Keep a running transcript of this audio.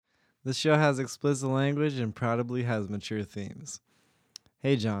This show has explicit language and probably has mature themes.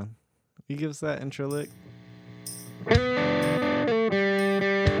 Hey, John, will you give us that intro lick?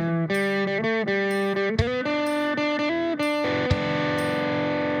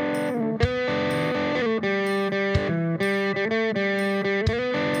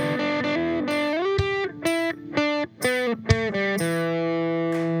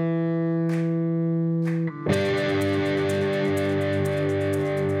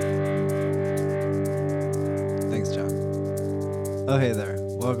 Thanks, John. Oh, hey there.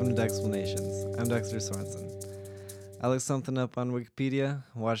 Welcome to Dexplanations. I'm Dexter Sorensen. I looked something up on Wikipedia,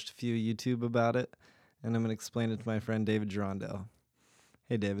 watched a few YouTube about it, and I'm going to explain it to my friend David Gerondale.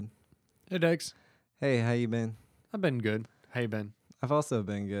 Hey, David. Hey, Dex. Hey, how you been? I've been good. How you been? I've also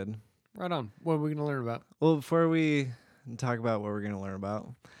been good. Right on. What are we going to learn about? Well, before we talk about what we're going to learn about,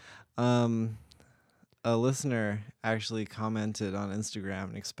 a listener actually commented on Instagram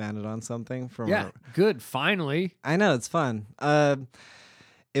and expanded on something from Good. Finally. I know, it's fun.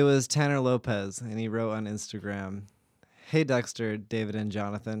 It was Tanner Lopez, and he wrote on Instagram, "Hey Dexter, David, and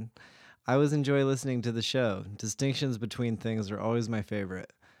Jonathan. I always enjoy listening to the show. Distinctions between things are always my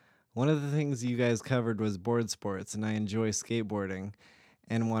favorite. One of the things you guys covered was board sports, and I enjoy skateboarding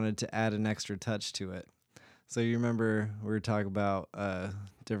and wanted to add an extra touch to it." So you remember we were talking about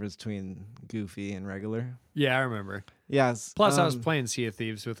difference between goofy and regular? Yeah, I remember. Yes. Plus, I was playing Sea of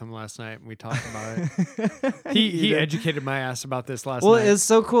Thieves with him last night, and we talked about it. He educated my ass about this last night. Well, it's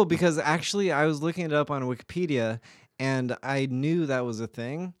so cool because actually I was looking it up on Wikipedia, and I knew that was a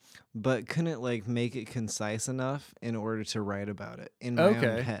thing, but couldn't make it concise enough in order to write about it in my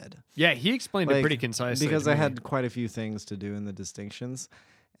own head. Yeah, he explained it pretty concisely. Because I had quite a few things to do in the distinctions,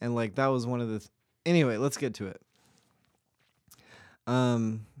 and that was one of the... Anyway, let's get to it.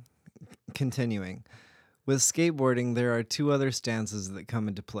 Continuing. With skateboarding, there are two other stances that come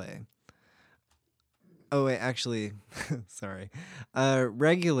into play. Oh, wait, actually, sorry.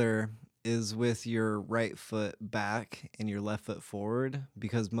 Regular is with your right foot back and your left foot forward,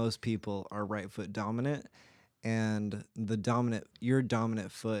 because most people are right foot dominant, and your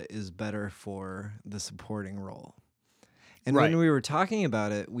dominant foot is better for the supporting role. And when we were talking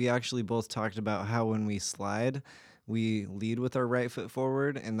about it, we actually both talked about how when we slide, we lead with our right foot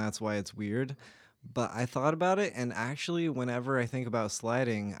forward, and that's why it's weird. But I thought about it, and actually, whenever I think about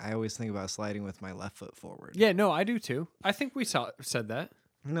sliding, I always think about sliding with my left foot forward. Yeah, no, I do too. I think we said that.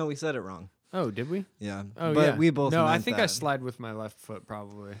 No, we said it wrong. Oh, did we? Yeah. Oh, but yeah. we both No, meant I think that. I slide with my left foot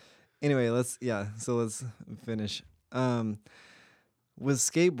probably. Anyway, let's finish. With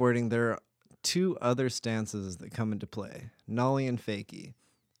skateboarding, there are two other stances that come into play, nollie and fakie.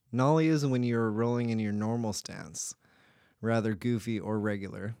 Nollie is when you're rolling in your normal stance, rather goofy or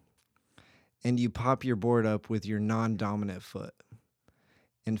regular, and you pop your board up with your non-dominant foot.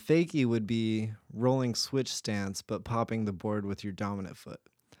 And fakie would be rolling switch stance, but popping the board with your dominant foot.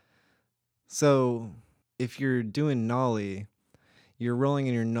 So if you're doing nollie, you're rolling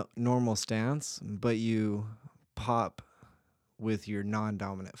in your normal stance, but you pop with your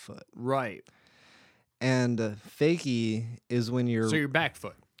non-dominant foot. Right. And fakie is when you're... So your back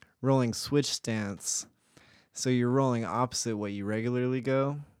foot. Rolling switch stance. So you're rolling opposite what you regularly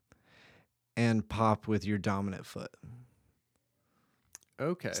go and pop with your dominant foot.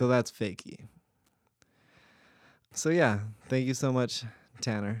 Okay. So that's fakie. So yeah, thank you so much,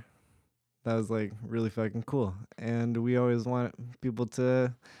 Tanner. That was really fucking cool. And we always want people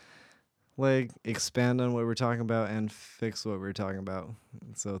to expand on what we're talking about and fix what we're talking about.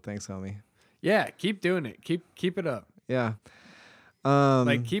 So thanks, homie. Yeah, keep doing it. Keep it up. Yeah.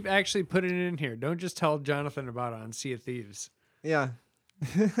 Keep actually putting it in here. Don't just tell Jonathan about it on Sea of Thieves. Yeah.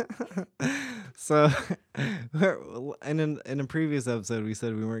 So, in a previous episode, we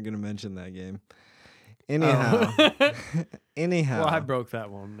said we weren't going to mention that game. Anyhow. Well, I broke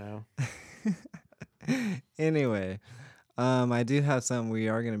that one now. Anyway, I do have something we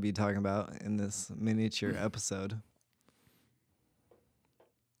are going to be talking about in this miniature episode.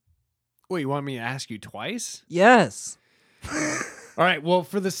 Wait, you want me to ask you twice? Yes. All right, well,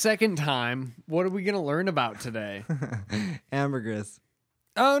 for the second time, what are we going to learn about today? Ambergris.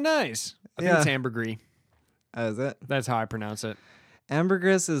 Oh, nice. I think it's Ambergris. Oh, is it? That's how I pronounce it.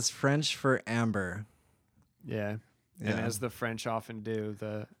 Ambergris is French for amber. Yeah. And as the French often do,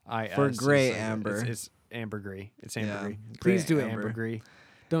 the IS. For gray amber. It's ambergris. It's ambergris. Yeah, Please do amber. ambergris.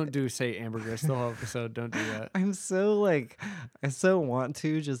 Don't say ambergris the whole episode. Don't do that. I'm so I so want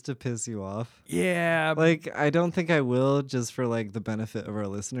to just to piss you off. Yeah. I don't think I will just for the benefit of our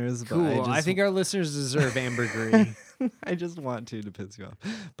listeners. Cool. But I think our listeners deserve ambergris. I just want to piss you off,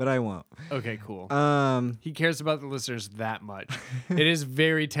 but I won't. Okay, cool. He cares about the listeners that much. It is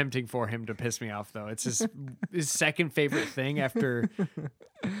very tempting for him to piss me off, though. It's his second favorite thing after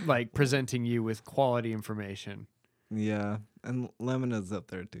presenting you with quality information. Yeah, and lemon is up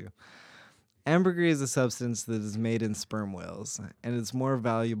there too. Ambergris is a substance that is made in sperm whales, and it's more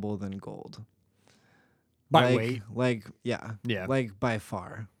valuable than gold. By weight? Yeah. By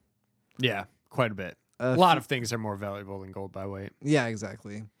far. Yeah, quite a bit. A lot of things are more valuable than gold by weight. Yeah,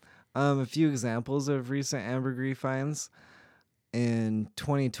 exactly. A few examples of recent ambergris finds. In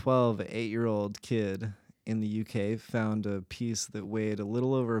 2012, an 8-year-old kid in the UK found a piece that weighed a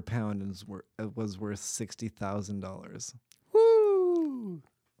little over a pound and was worth $60,000. Woo!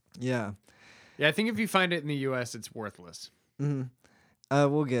 Yeah. Yeah, I think if you find it in the US, it's worthless. Mm-hmm.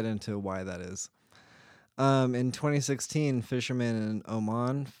 We'll get into why that is. In 2016, fishermen in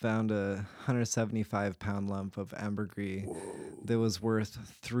Oman found a 175-pound lump of ambergris that was worth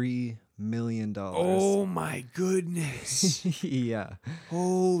 $3 million. Oh my goodness! Yeah.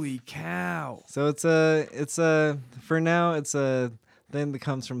 Holy cow! So it's a for now it's a thing that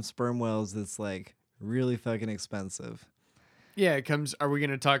comes from sperm whales that's really fucking expensive. Yeah, it comes. Are we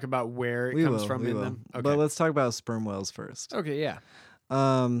going to talk about where it comes from in them? Okay. But let's talk about sperm whales first. Okay, yeah.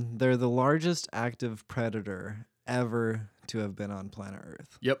 They're the largest active predator ever to have been on planet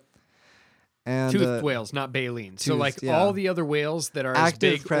Earth. Yep. And toothed whales, not baleen. So all the other whales that are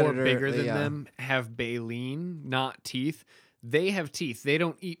active as big predator, or bigger than them have baleen, not teeth. They have teeth. They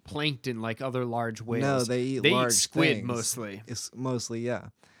don't eat plankton like other large whales. No, they eat squid things. mostly. It's mostly, yeah.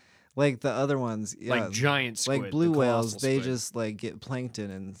 Like the other ones, yeah. Like giant squid. Like blue whales, they squid. just get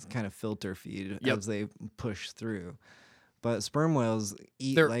plankton and kind of filter feed as they push through. But sperm whales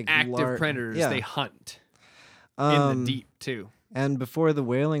eat They're active predators. Yeah. They hunt in the deep too. And before the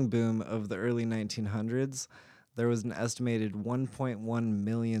whaling boom of the early 1900s, there was an estimated 1.1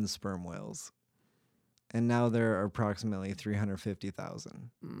 million sperm whales. And now there are approximately 350,000.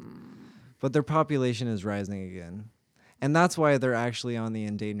 But their population is rising again. And that's why they're actually on the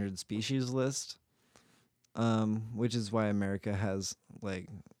endangered species list, which is why America has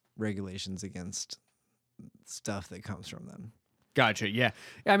regulations against stuff that comes from them. Gotcha. Yeah.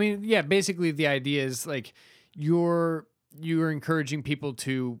 I mean, yeah, basically the idea is you're encouraging people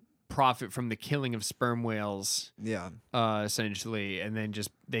to profit from the killing of sperm whales. Yeah. Essentially, and then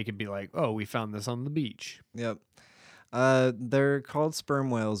just they could be like, "Oh, we found this on the beach." Yep. They're called sperm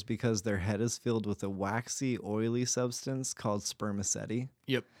whales because their head is filled with a waxy, oily substance called spermaceti.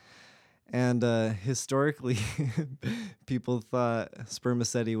 Yep. And historically, people thought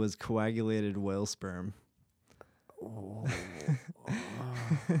spermaceti was coagulated whale sperm. Oh,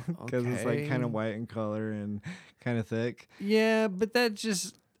 because it's kind of white in color and kind of thick. Yeah, but that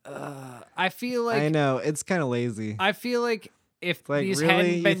just I feel like I know it's kind of lazy. I feel like if these really?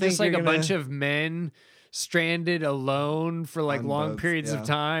 hadn't been just a gonna... bunch of men stranded alone for long boats, periods of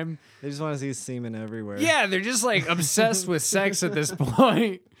time, they just want to see semen everywhere. Yeah, they're just obsessed with sex at this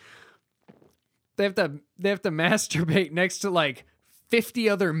point. They have to masturbate next to 50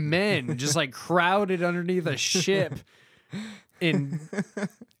 other men just crowded underneath a ship. And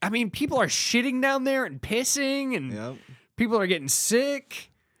I mean, people are shitting down there and pissing, and people are getting sick.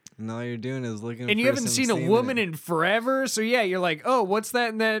 And all you're doing is looking. And you haven't seen a woman in forever, so yeah, you're like, oh, what's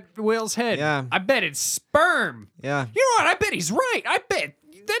that in that whale's head? Yeah, I bet it's sperm. Yeah, you know what? I bet he's right. I bet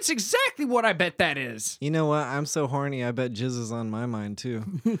that's exactly what I bet that is. You know what? I'm so horny. I bet jizz is on my mind too.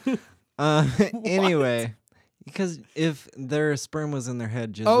 Anyway. Because if their sperm was in their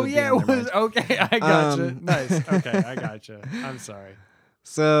head, jizz would be in their it was. mind. Okay, I gotcha. Nice. Okay, I gotcha. I'm sorry.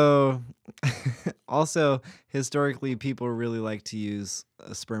 So, also, historically, people really like to use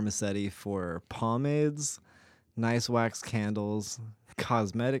spermaceti for pomades, nice wax candles,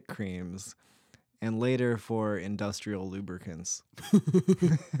 cosmetic creams, and later for industrial lubricants.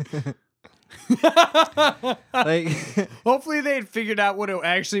 Hopefully they had figured out what it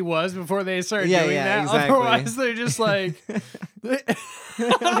actually was before they started doing that. Exactly. Otherwise they're just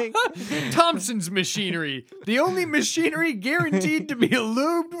Thompson's machinery, the only machinery guaranteed to be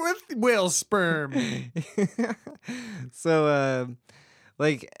lubed with whale sperm. So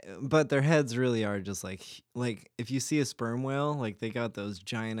but their heads really are just if you see a sperm whale, they got those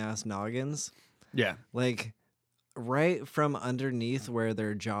giant ass noggins. Yeah. Right from underneath where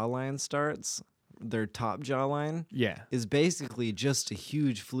their jawline starts, their top jawline, is basically just a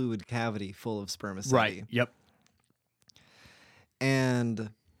huge fluid cavity full of spermaceti. Right. Yep. And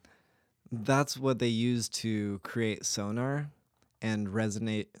that's what they use to create sonar and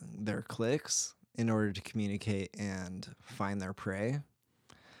resonate their clicks in order to communicate and find their prey,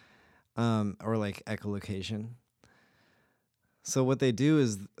 or like echolocation. So what they do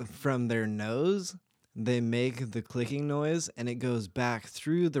is from their nose, they make the clicking noise and it goes back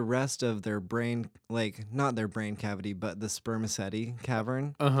through the rest of their brain, like not their brain cavity, but the spermaceti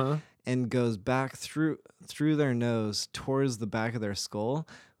cavern, and goes back through their nose towards the back of their skull,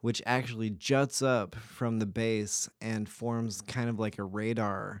 which actually juts up from the base and forms kind of like a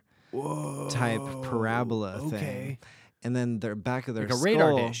radar type parabola thing. And then their back of their like a skull,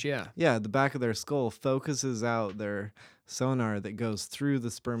 radar dish, yeah. Yeah, the back of their skull focuses out their sonar that goes through the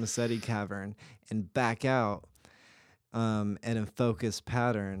spermaceti cavern and back out in a focused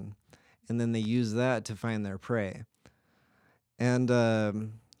pattern. And then they use that to find their prey. And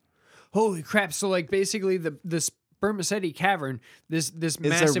holy crap! So like basically the spermaceti cavern, this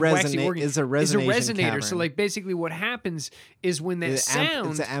massive waxy organ is a resonator. cavern. So like basically what happens is when that sound,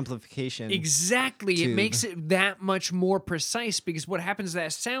 it's an amplification. Exactly, tube. It makes it that much more precise because what happens is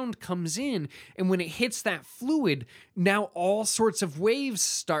that sound comes in, and when it hits that fluid, now all sorts of waves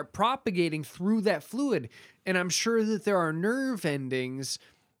start propagating through that fluid, and I'm sure that there are nerve endings.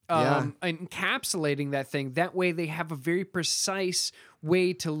 Encapsulating that thing. That way they have a very precise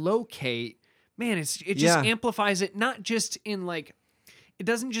way to locate. Man, it just amplifies it, not just in like, it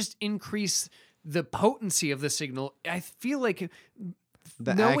doesn't just increase the potency of the signal. I feel like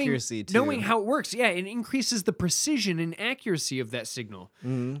accuracy too. Knowing how it works, it increases the precision and accuracy of that signal.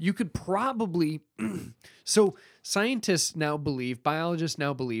 You could probably, so biologists now believe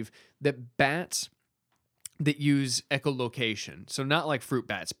that bats that use echolocation, so not like fruit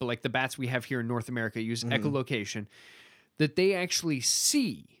bats, but like the bats we have here in North America use echolocation, that they actually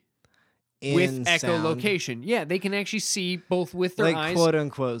see with echolocation. Yeah, they can actually see both with their eyes. Quote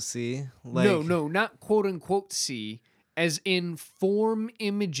unquote see. No, not quote unquote see, as in form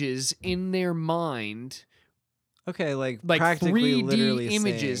images in their mind. Okay, like practically 3D literally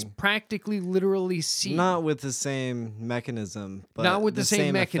images, seeing. practically literally see. Not with the same mechanism, but not with the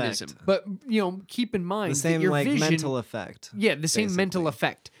same mechanism. Effect. But keep in mind the same that your like vision, mental effect. Yeah, the same mental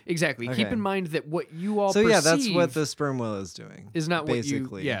effect. Exactly. Okay. Keep in mind that what you all perceive that's what the sperm whale is doing. Is not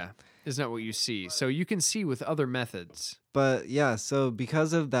basically. is not what you see. So you can see with other methods. But so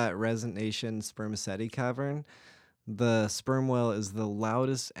because of that resonation spermaceti cavern, the sperm whale is the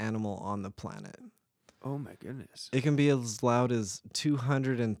loudest animal on the planet. Oh my goodness. It can be as loud as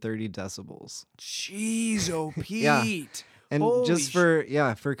 230 decibels. Jeez, oh Pete. Yeah. And just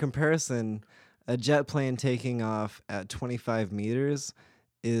for comparison, a jet plane taking off at 25 meters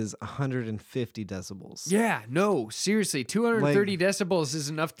is 150 decibels. Yeah, no, seriously, 230 decibels is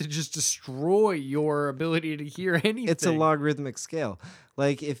enough to just destroy your ability to hear anything. It's a logarithmic scale.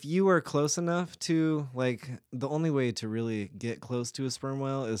 Like, if you are close enough to, like, the only way to really get close to a sperm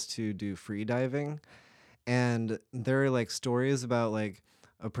whale is to do free diving. And there are, like, stories about, like,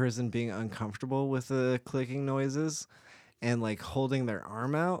 a person being uncomfortable with the clicking noises and, like, holding their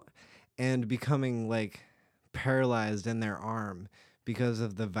arm out and becoming, like, paralyzed in their arm because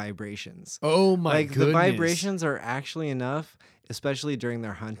of the vibrations. Oh my goodness. The vibrations are actually enough, especially during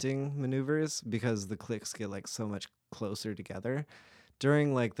their hunting maneuvers, because the clicks get like so much closer together.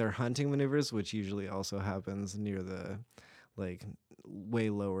 During like their hunting maneuvers, which usually also happens near the like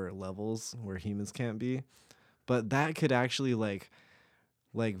way lower levels where humans can't be, but that could actually like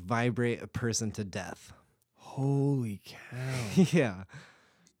vibrate a person to death. Holy cow. Yeah.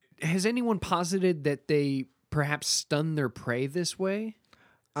 Has anyone posited that they perhaps stun their prey this way?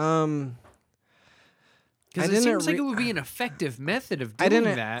 Because it seems like it would be an effective method of doing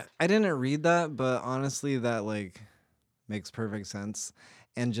that. I didn't read that, but honestly, that like makes perfect sense.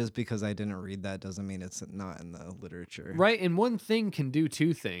 And just because I didn't read that doesn't mean it's not in the literature, right? And one thing can do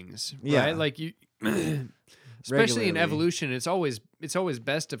two things, yeah. Right? Like you, especially in evolution, it's always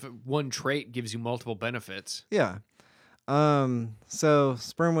best if one trait gives you multiple benefits. Yeah. So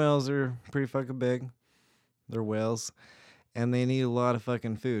sperm whales are pretty fucking big. They're whales, and they need a lot of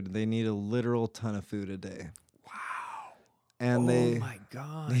fucking food. They need a literal ton of food a day. Wow. And oh my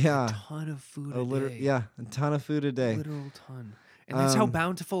God. Yeah. A ton of food a day. Yeah, a ton of food a day. A literal ton. And that's how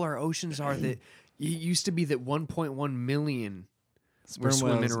bountiful our oceans are. That it used to be that 1.1 million were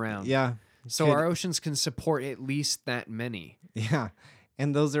swimming around. Yeah. So our oceans can support at least that many. Yeah.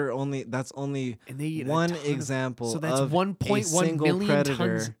 And that's only one example. So that's of 1.1 million predator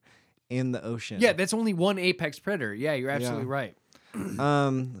tons in the ocean. Yeah, that's only one apex predator. Yeah, you're absolutely right.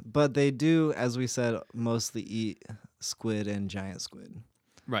 But they do, as we said, mostly eat squid and giant squid.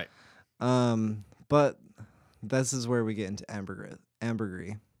 Right. But this is where we get into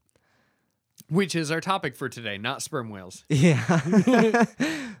ambergris. Which is our topic for today, not sperm whales. Yeah.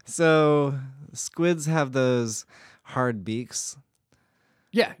 So squids have those hard beaks.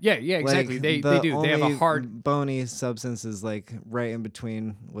 Yeah, exactly. Like They the do. They have a only hard. bony substance is like right in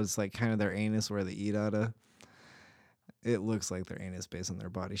between was like kind of their anus where they eat out of. It looks like their anus based on their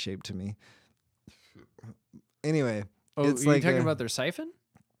body shape to me. Anyway, Oh, it's are you like talking about their siphon?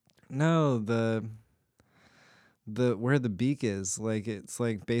 no, the where the beak is, like it's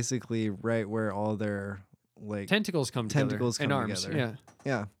like basically right where all their like Tentacles come tentacles together. come And arms. together.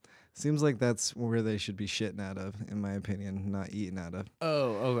 Yeah. Yeah. Seems like that's where they should be shitting out of, in my opinion, not eating out of.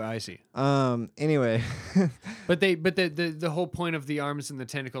 Oh, I see. Anyway. But the whole point of the arms and the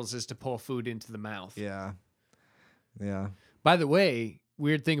tentacles is to pull food into the mouth. Yeah. Yeah. By the way,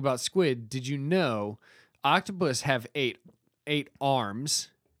 weird thing about squid, did you know octopus have eight arms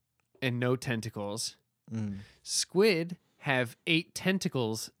and no tentacles? Mm. Squid have 8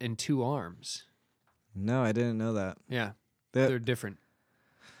 tentacles and 2 arms. No, I didn't know that. Yeah. That- They're different.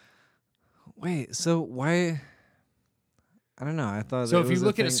 Wait, so why? I don't know. I thought So it if you was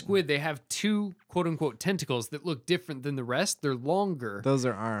look at a thing- squid, they have 2 quote unquote tentacles that look different than the rest. They're longer those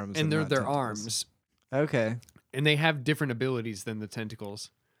are arms, and they're not their tentacles. arms. Okay. And they have different abilities than the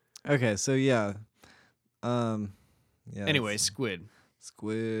tentacles. Okay. So yeah. Yeah. Anyway, squid.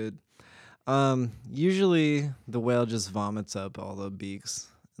 Squid. Usually the whale just vomits up all the beaks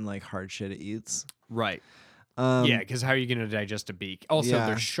and like hard shit it eats. Right. Um, Yeah, because how are you going to digest a beak? Also, yeah.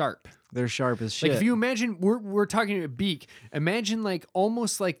 they're sharp. They're sharp as shit. Like if you imagine, we're talking about beak. Imagine like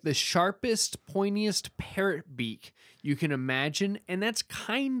almost like the sharpest, pointiest parrot beak you can imagine, and that's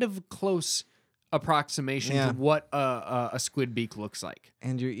kind of close approximation Yeah. to what a squid beak looks like.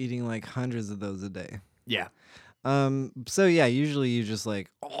 And you're eating like hundreds of those a day. Yeah. So yeah, usually you just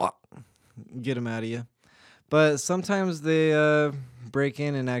like get them out of you, but sometimes they break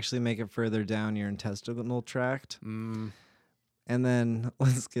in and actually make it further down your intestinal tract. And then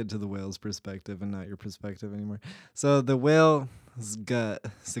let's get to the whale's perspective and not your perspective anymore. So the whale's gut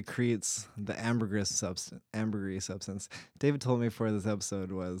secretes the ambergris substance. David told me before this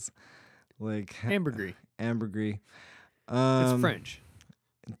episode was like Ambergris. ambergris. It's French.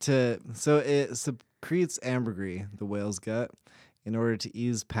 So it secretes ambergris, the whale's gut, in order to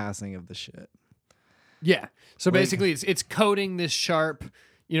ease passing of the shit. Yeah. So Like- basically, it's coating this sharp,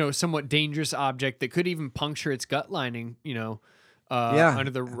 somewhat dangerous object that could even puncture its gut lining, Yeah.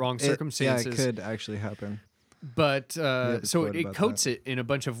 under the wrong circumstances. Yeah, it could actually happen. But have a so quote it about coats it in a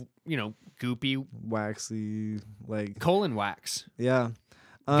bunch of, goopy Waxy, like colon wax, yeah,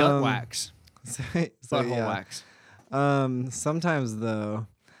 gut wax, so butthole yeah. wax. Sometimes though,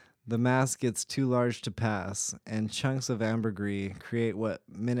 the mass gets too large to pass, and chunks of ambergris create what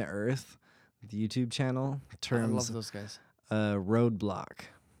Minute Earth, the YouTube channel, I love terms those guys. a roadblock.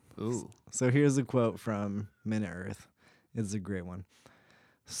 Ooh. So here's a quote from Minute Earth. It's a great one.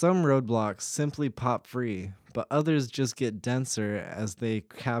 Some roadblocks simply pop free, but others just get denser as they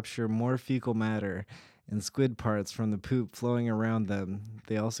capture more fecal matter and squid parts from the poop flowing around them.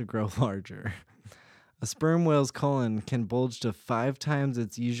 They also grow larger. A sperm whale's colon can bulge to 5 times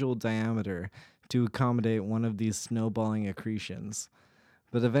its usual diameter to accommodate one of these snowballing accretions.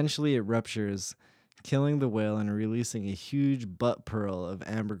 But eventually it ruptures, killing the whale and releasing a huge butt pearl of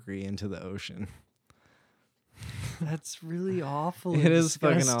ambergris into the ocean. That's really awful. It is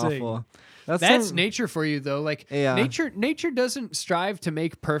fucking awful. That's some- nature for you, though. Like Yeah. nature doesn't strive to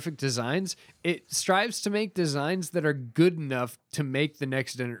make perfect designs. It strives to make designs that are good enough to make the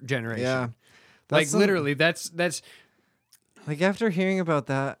next generation. Yeah. Like That's some- literally, that's Like after hearing about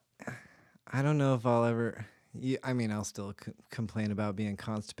that, I don't know if I'll ever. I mean, I'll still complain about being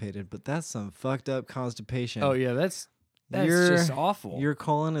constipated, but that's some fucked up constipation. oh yeah, that's Your- just awful. Your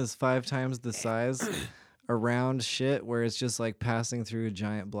colon is 5 times the size around shit where it's just like passing through a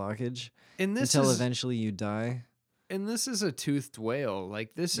giant blockage and this until is eventually you die. and this is a toothed whale.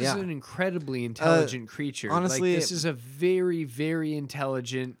 Like this is Yeah. an incredibly intelligent creature. honestly, like, this is a very very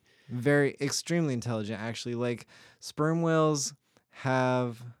intelligent. Very extremely intelligent, actually. Like sperm whales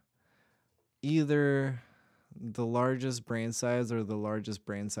have either the largest brain size or the largest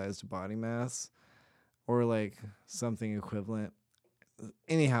brain size to body mass, or like something equivalent.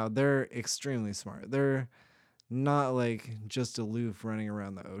 Anyhow, they're extremely smart. They're not like just aloof running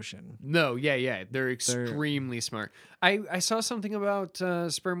around the ocean. No, yeah, they're extremely smart. I saw something about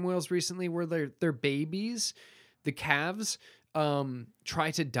sperm whales recently where their babies, the calves, try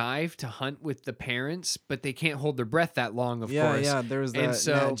to dive to hunt with the parents, but they can't hold their breath that long, of course. Yeah, there was And that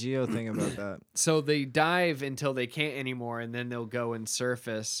so- Nat Geo thing about that. So they dive until they can't anymore, and then they'll go and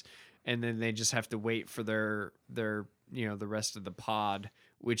surface, and then they just have to wait for their the rest of the pod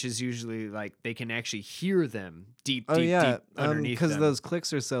which is usually like they can actually hear them deep underneath because them. those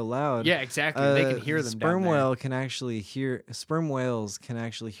clicks are so loud. Yeah, exactly. They can hear them down there. Sperm whales can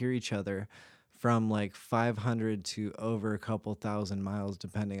actually hear each other from like 500 to over a couple thousand miles,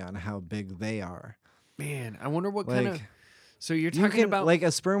 depending on how big they are. Man, I wonder what Like, kind of. So you're talking about like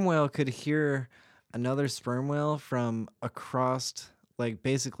a sperm whale could hear another sperm whale from across, like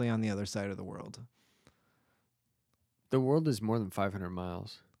basically on the other side of the world. the world is more than 500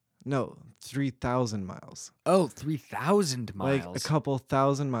 miles. No, 3,000 miles. Oh, 3,000 miles. Like a couple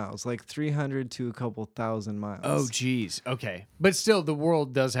thousand miles, like 300 to a couple thousand miles. Oh, geez. Okay. But still, the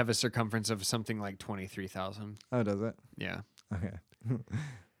world does have a circumference of something like 23,000. Oh, does it? Yeah. Okay.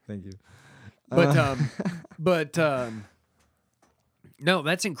 Thank you. But, no,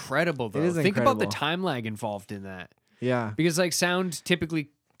 that's incredible, though. It is Think about the incredible. time lag involved in that. Yeah. Because, like, sound typically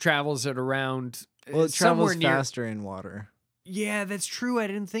travels at around. Well, it somewhere travels near. faster in water. Yeah, that's true. I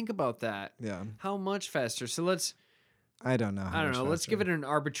didn't think about that. Yeah. How much faster? So let's. I don't know. I don't know. Let's give it an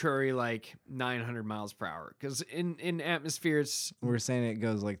arbitrary like 900 miles per hour because in atmosphere it's We're saying it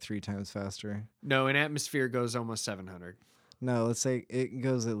goes like 3 times faster. no in atmosphere it goes almost 700. No, let's say it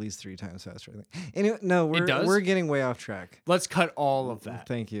goes at least 3 times faster. I think. Anyway, no, does? we're getting way off track. Let's cut all of that.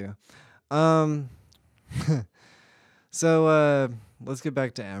 Thank you. So let's get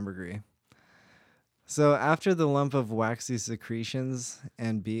back to ambergris. So after the lump of waxy secretions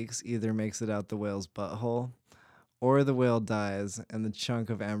and beaks either makes it out the whale's butthole, or the whale dies and the chunk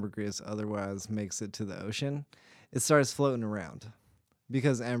of ambergris otherwise makes it to the ocean, it starts floating around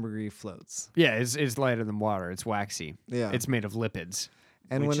because ambergris floats. Yeah, it's lighter than water. It's waxy. Yeah. It's made of lipids,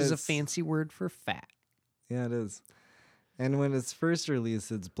 And which when is a it's- fancy word for fat. Yeah, it is. And when it's first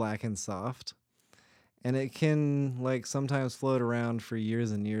released, it's black and soft. And it can like sometimes float around for years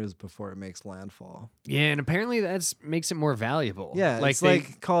and years before it makes landfall. Yeah, and apparently that makes it more valuable. Yeah, like it's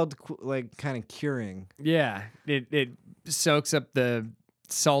like called like kind of curing. yeah, it soaks up the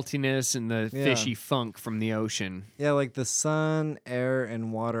saltiness and the Yeah. fishy funk from the ocean. Yeah, like the sun, air,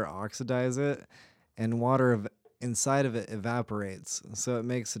 and water oxidize it, and water inside of it evaporates. So it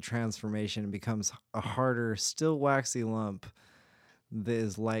makes a transformation and becomes a harder, still waxy lump that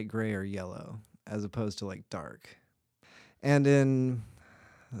is light gray or yellow, as opposed to like dark. And in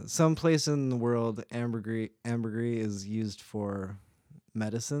some place in the world, ambergris is used for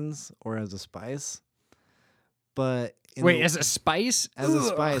medicines or as a spice. But Wait, as a spice? as a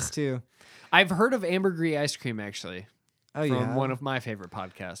Ugh. spice too. I've heard of ambergris ice cream actually Oh from yeah. one of my favorite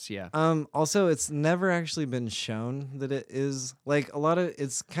podcasts. Yeah. Also, it's never actually been shown that it is like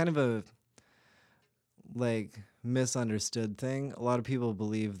it's kind of a like misunderstood thing. A lot of people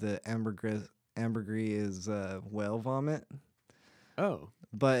believe that ambergris is whale vomit, Oh.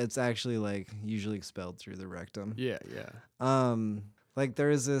 but it's actually like usually expelled through the rectum. Yeah, yeah. Like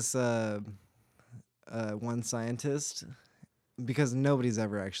there is this one scientist, because nobody's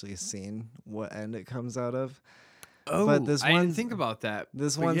ever actually seen what end it comes out of. Oh, But this I one- didn't think about that.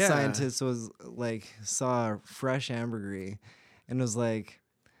 This But one yeah. scientist was like saw fresh ambergris and was like,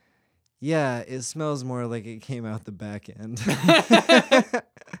 "Yeah, it smells more like it came out the back end."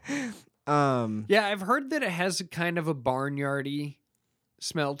 Yeah, I've heard that it has a kind of a barnyardy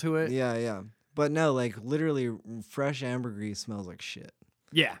smell to it. yeah. But no, like literally fresh ambergris smells like shit.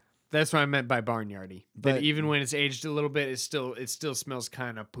 Yeah, that's what I meant by barnyardy. But But- even when it's aged a little bit, it still smells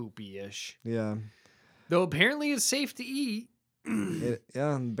kind of poopy-ish. Yeah. Though apparently it's safe to eat. You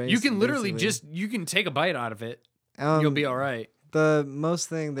You can literally you can take a bite out of it. You'll be all right. The most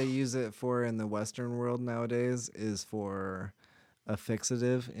thing they use it for in the Western world nowadays is for a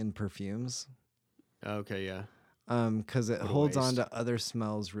fixative in perfumes. Okay, yeah. Because it What a holds on waste. to other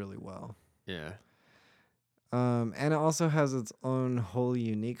smells really well. Yeah. And it also has its own wholly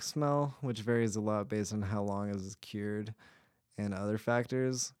unique smell, which varies a lot based on how long it is cured and other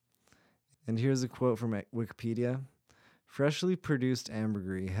factors. And here's a quote from Wikipedia. Freshly produced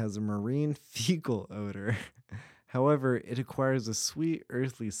ambergris has a marine fecal odor. However, it acquires a sweet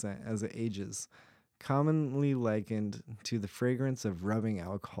earthly scent as it ages, commonly likened to the fragrance of rubbing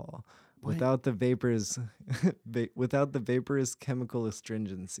alcohol, What? without the vaporous chemical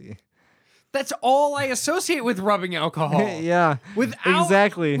astringency. That's all I associate with rubbing alcohol. Yeah, Without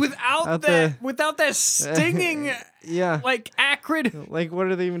exactly. Without that stinging Yeah. like acrid. Like, what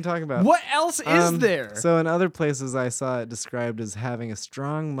are they even talking about? What else is there? So in other places, I saw it described as having a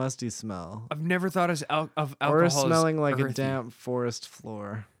strong, musty smell, I've never thought of alcohol or as smelling like a earthy. damp forest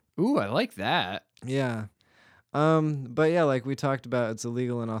floor. Ooh, I like that. Yeah. But yeah, like we talked about, it's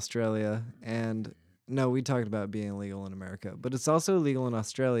illegal in Australia, and no, we talked about it being illegal in America, but it's also illegal in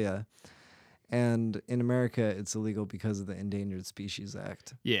Australia. And in America, it's illegal because of the Endangered Species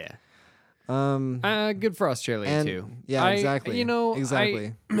Act. Yeah. Good for Australia too. Yeah, exactly.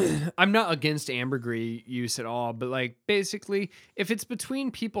 Exactly. I'm not against ambergris use at all, but like basically, if it's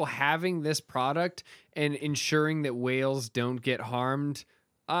between people having this product and ensuring that whales don't get harmed,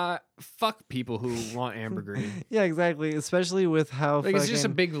 fuck people who want ambergris. Yeah, exactly. Especially with how it's just a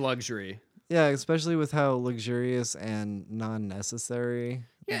big luxury. Yeah, especially with how luxurious and non-necessary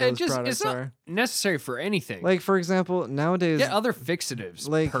those products it's not are. Necessary for anything. Like, for example, nowadays... Get other fixatives,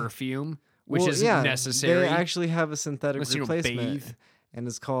 like perfume, which is yeah, necessary. They actually have a synthetic Unless replacement, and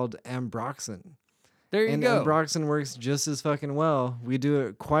it's called Ambroxan. There you go. And Ambroxan works just as fucking well. We do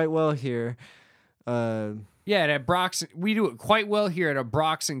it quite well here. At Broxton, we do it quite well here at a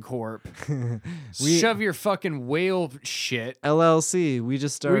Broxton Corp. Shove your fucking whale shit. LLC. We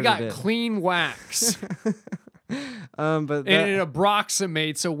just started. We got clean wax. But it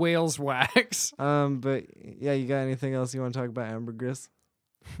approximates a whale's wax. But yeah, you got anything else you want to talk about ambergris?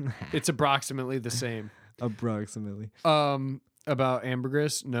 It's approximately the same. Approximately. About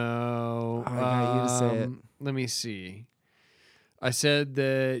ambergris? No. I got you to say it. Let me see. I said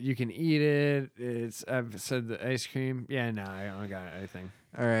that you can eat it. I've said the ice cream. Yeah, no, I don't got anything.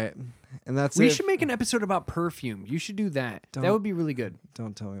 All right. And that's We should make an episode about perfume. You should do that. That would be really good.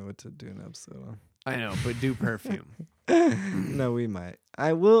 Don't tell me what to do an episode on. I know, but do perfume. No, we might.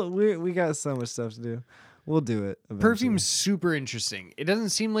 I will. We got so much stuff to do. We'll do it eventually. Perfume's super interesting. It doesn't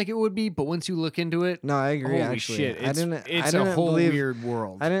seem like it would be, but once you look into it, no, I agree. Holy actually, shit, it's a whole weird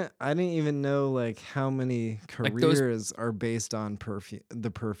world. I didn't even know like how many careers are based on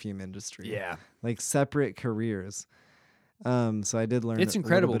the perfume industry. Yeah, like separate careers. So I did learn. It's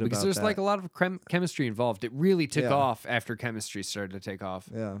incredible because there's like a lot of chemistry involved. It really took off after chemistry started to take off.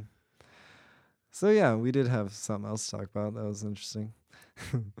 Yeah. So yeah, we did have something else to talk about. That was interesting.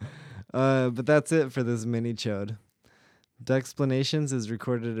 But that's it for this mini chode. Dexplanations is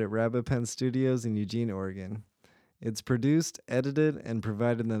recorded at Rabbit Pen Studios in Eugene, Oregon. It's produced, edited, and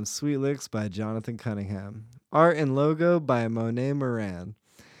provided them sweet licks by Jonathan Cunningham. Art and logo by Monet Moran.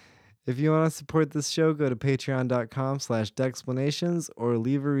 If you want to support this show, go to patreon.com/dexplanations or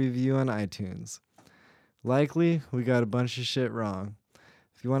leave a review on iTunes. Likely, we got a bunch of shit wrong.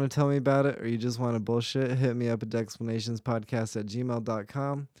 If you want to tell me about it or you just want to bullshit, hit me up at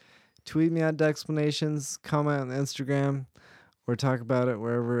dexplanationspodcast@gmail.com. Tweet me at Dexplanations, comment on Instagram, or talk about it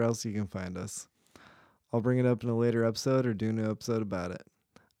wherever else you can find us. I'll bring it up in a later episode or do a new episode about it.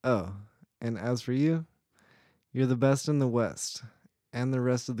 Oh, and as for you, you're the best in the West and the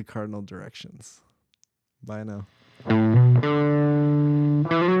rest of the cardinal directions. Bye now.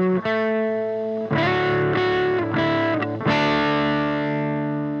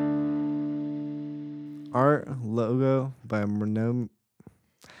 Art logo by Monet.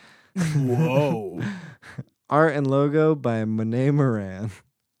 Whoa. Art and logo by Monet Moran.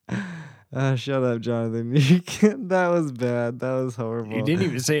 Shut up, Jonathan. That was bad. That was horrible. You didn't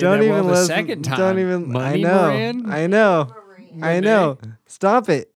even say it that well the second time. Don't even. Money I know. Moran? I know. I know. Stop it.